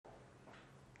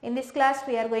In this class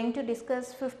we are going to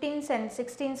discuss 15's and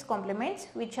 16's complements,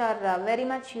 which are very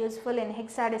much useful in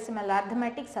hexadecimal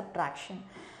arithmetic subtraction.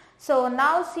 So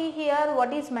now see here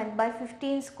what is meant by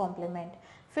 15's complement.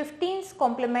 15's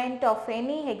complement of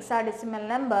any hexadecimal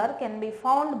number can be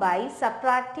found by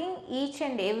subtracting each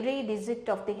and every digit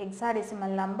of the hexadecimal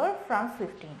number from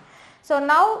 15. So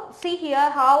now see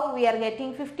here how we are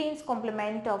getting 15's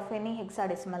complement of any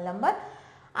hexadecimal number.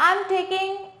 I am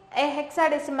taking a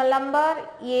hexadecimal number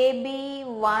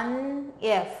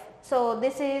AB1F. So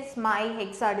this is my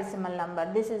hexadecimal number.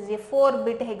 This is a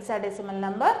 4-bit hexadecimal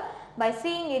number. By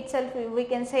seeing itself we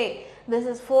can say this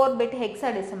is 4-bit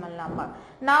hexadecimal number.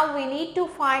 Now we need to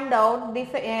find out the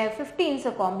 15's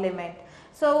complement.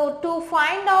 So to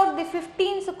find out the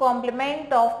 15's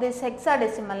complement of this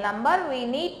hexadecimal number, we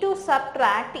need to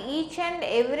subtract each and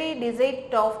every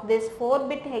digit of this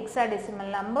 4-bit hexadecimal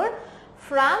number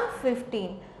from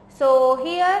 15. So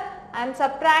here I am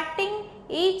subtracting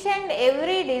each and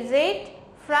every digit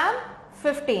from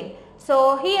 15.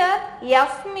 So here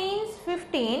F means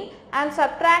 15, I am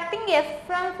subtracting F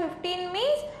from 15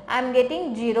 means I am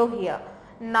getting 0 here.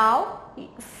 Now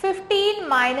 15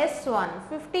 minus 1,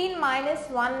 15 minus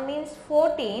 1 means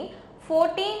 14,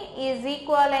 14 is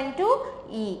equivalent to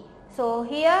E. So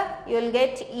here you will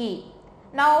get E.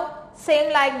 Now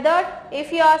same like that,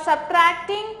 if you are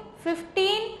subtracting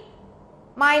 15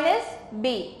 minus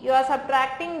B, you are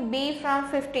subtracting B from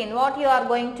 15, what you are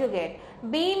going to get?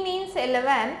 B means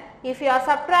 11, if you are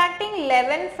subtracting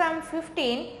 11 from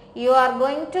 15, you are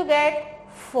going to get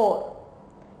 4.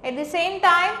 At the same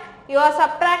time, you are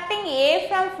subtracting A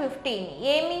from 15,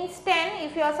 A means 10,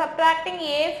 if you are subtracting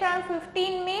A from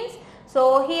 15 means,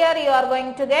 so here you are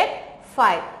going to get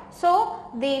 5. So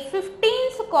the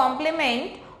 15's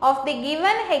complement of the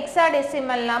given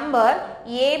hexadecimal number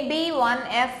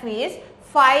AB1F is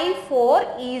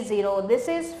 54E0. This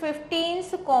is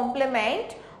 15's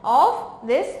complement of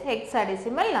this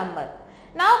hexadecimal number.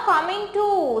 Now coming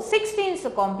to 16's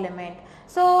complement.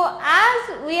 So as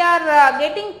we are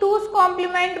getting 2's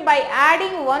complement by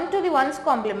adding 1 to the 1's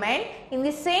complement, in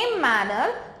the same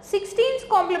manner 16's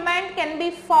complement can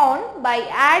be found by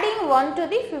adding 1 to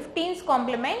the 15's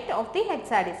complement of the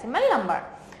hexadecimal number.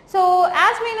 So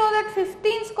as we know that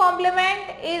 15's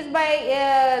complement is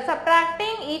by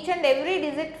subtracting each and every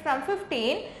digit from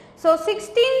 15. So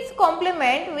 16's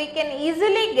complement we can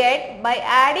easily get by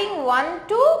adding 1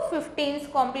 to 15's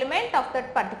complement of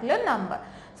that particular number.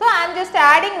 So I am just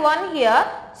adding 1 here.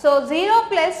 So 0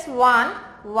 plus 1,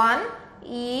 1,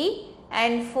 E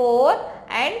and 4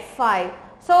 and 5.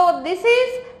 So this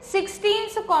is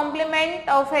 16's complement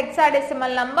of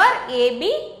hexadecimal number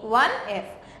AB1F.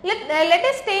 Let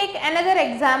us take another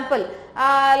example,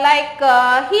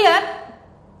 here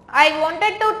I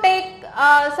wanted to take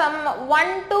some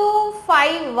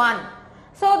 1251.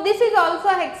 So this is also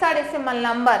a hexadecimal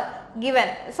number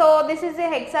given. So this is a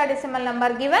hexadecimal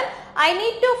number given. I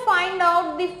need to find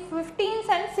out the 15's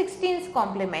and 16's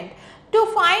complement. To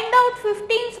find out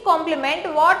 15's complement,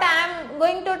 what I am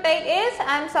going to take is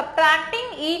I am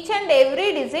subtracting each and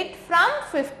every digit from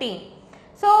 15.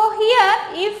 So here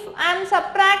if I am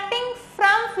subtracting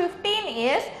from 15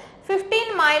 is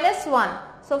 15 minus 1.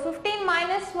 So 15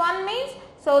 minus 1 means,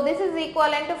 so this is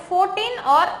equivalent to 14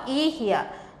 or E here.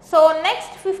 So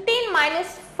next 15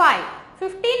 minus 5.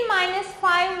 15 minus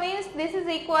 5 means this is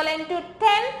equivalent to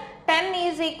 10. 10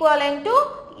 is equivalent to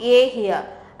A here.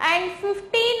 And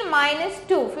 15 minus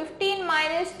 2. 15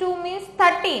 minus 2 means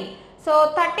 13.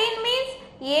 So 13 means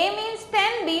A means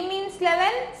 10, B means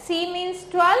 11, C means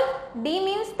 12, D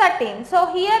means 13. So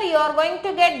here you are going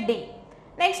to get D.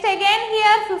 Next again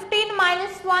here 15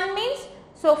 minus 1 means,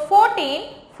 so 14,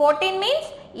 14 means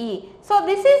E. So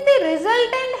this is the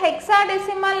resultant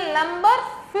hexadecimal number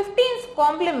 15's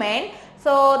complement.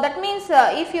 So that means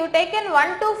if you taken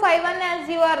 1251 as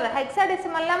your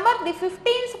hexadecimal number, the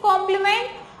 15's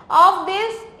complement of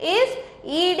this is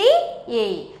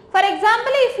EDAE. For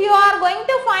example, if you are going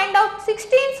to find out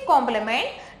 16's complement,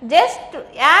 just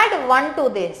add 1 to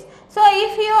this. So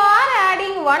if you are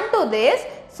adding 1 to this,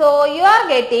 so you are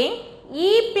getting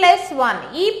E plus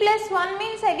 1. E plus 1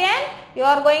 means again you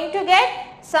are going to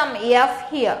get some F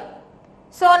here.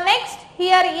 So next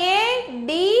here A,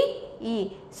 D,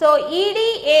 E. So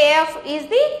EDAF is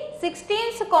the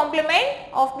 16's complement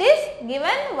of this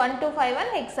given 1251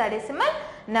 hexadecimal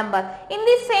number. In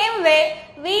the same way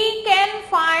we can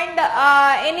find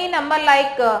any number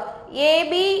like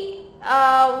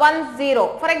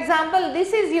AB10. For example,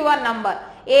 this is your number.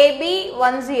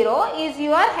 AB10 is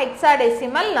your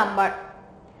hexadecimal number.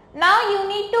 Now you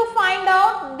need to find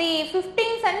out the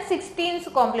 15's and 16's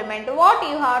complement. What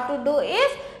you have to do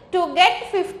is to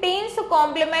get 15's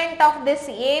complement of this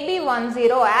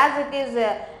AB10 as it is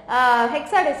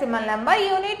hexadecimal number,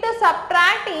 you need to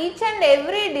subtract each and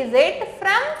every digit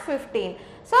from 15.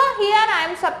 So, here I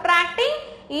am subtracting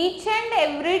each and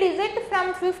every digit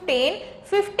from 15.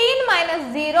 15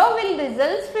 minus 0 will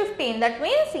result 15. That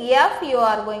means F you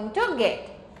are going to get.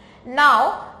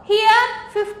 Now, here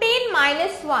 15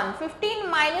 minus 1. 15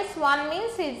 minus 1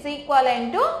 means it is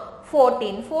equivalent to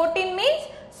 14. 14 means,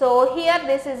 so here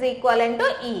this is equivalent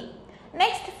to E.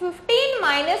 Next 15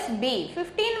 minus B.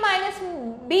 15 minus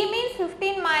B means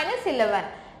 15 minus 11.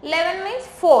 11 means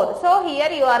 4. So, here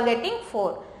you are getting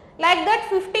 4. Like that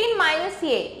 15 minus A.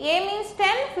 A means 10.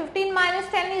 15 minus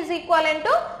 10 is equivalent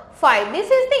to 5. This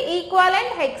is the equivalent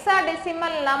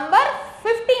hexadecimal number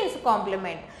 15's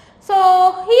complement.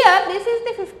 So, here this is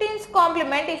the 15's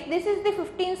complement. If this is the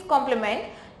 15's complement,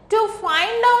 to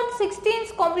find out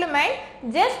 16's complement,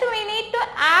 just we need to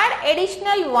add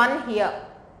additional 1 here.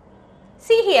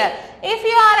 See here, if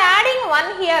you are adding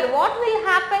 1 here, what will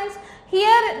happen?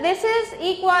 Here this is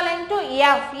equivalent to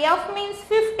F. F means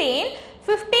 15.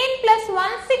 15 plus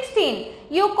 1, 16.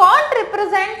 You can't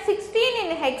represent 16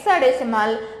 in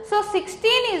hexadecimal. So,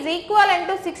 16 is equivalent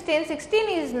to 16. 16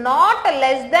 is not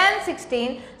less than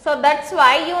 16. So, that's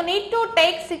why you need to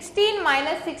take 16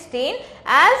 minus 16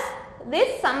 as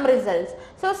this sum results.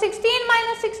 So, 16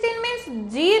 minus 16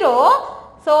 means 0.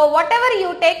 So, whatever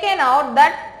you taken out,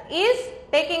 that is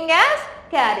taking as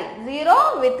carry.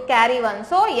 0 with carry 1.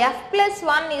 So, F plus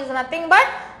 1 is nothing but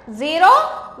 0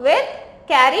 with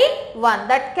carry 1.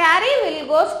 That carry will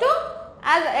goes to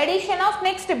as addition of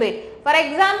next bit. For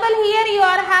example, here you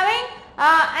are having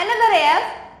another F,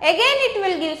 again it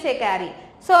will give a carry.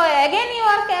 So, again you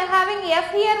are having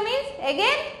F here means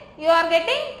again you are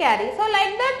getting carry. So,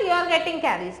 like that you are getting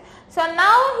carries. So,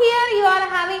 now here you are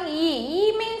having E.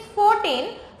 E means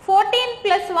 14. 14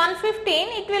 plus 1, 15,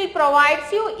 it will provides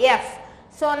you F.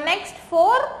 So, next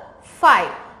 4,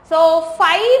 5. So,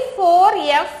 5, 4,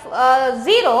 F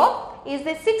 0 is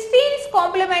the 16's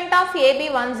complement of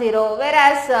AB10,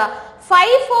 whereas 5,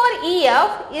 4,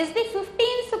 EF is the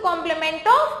 15's complement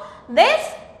of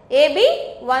this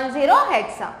AB10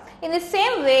 hexa. In the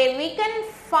same way, we can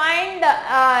find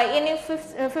any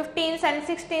 15's and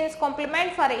 16's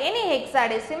complement for any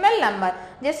hexadecimal number.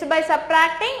 Just by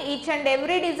subtracting each and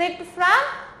every digit from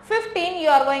 15, you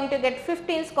are going to get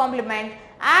 15's complement.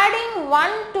 Adding 1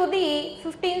 to the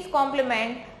 15's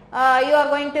complement, you are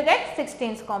going to get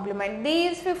 16's complement.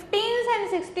 These 15's and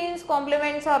 16's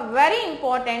complements are very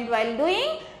important while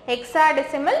doing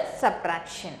hexadecimal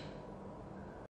subtraction.